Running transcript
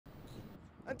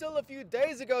Until a few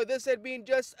days ago, this had been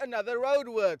just another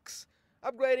roadworks,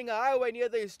 upgrading a highway near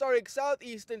the historic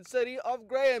southeastern city of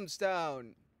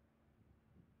Grahamstown.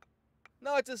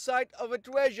 Now it's a site of a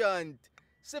treasure hunt,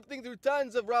 sifting through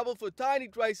tons of rubble for tiny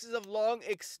traces of long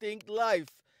extinct life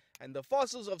and the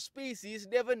fossils of species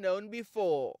never known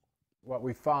before. What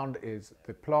we found is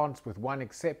the plants, with one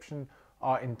exception,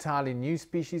 are entirely new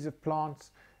species of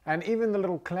plants, and even the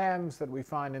little clams that we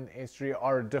find in the estuary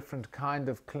are a different kind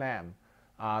of clam.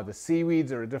 The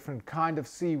seaweeds are a different kind of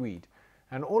seaweed,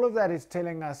 and all of that is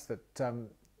telling us that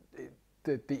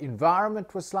the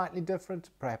environment was slightly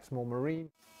different, perhaps more marine.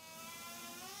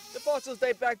 The fossils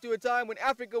date back to a time when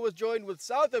Africa was joined with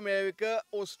South America,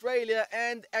 Australia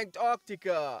and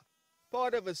Antarctica,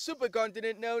 part of a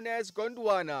supercontinent known as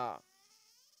Gondwana.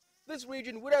 This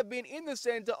region would have been in the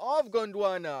center of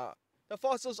Gondwana. The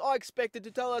fossils are expected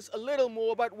to tell us a little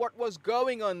more about what was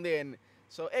going on then,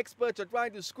 so experts are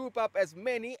trying to scoop up as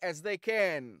many as they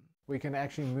can. We can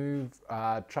actually move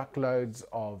truckloads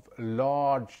of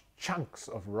large chunks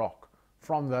of rock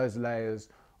from those layers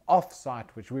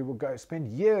off-site, which we will spend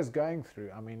years going through.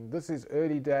 I mean, this is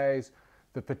early days.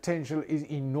 The potential is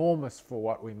enormous for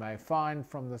what we may find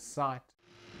from the site.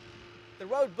 The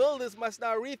road builders must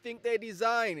now rethink their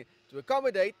design to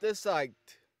accommodate the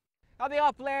site. Now there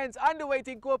are plans underway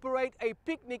to incorporate a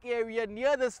picnic area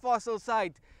near this fossil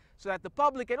site so that the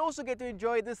public can also get to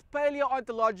enjoy this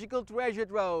paleontological treasure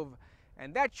trove.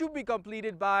 And that should be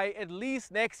completed by at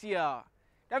least next year.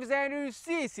 Travers,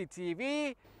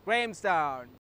 CCTV, Grahamstown.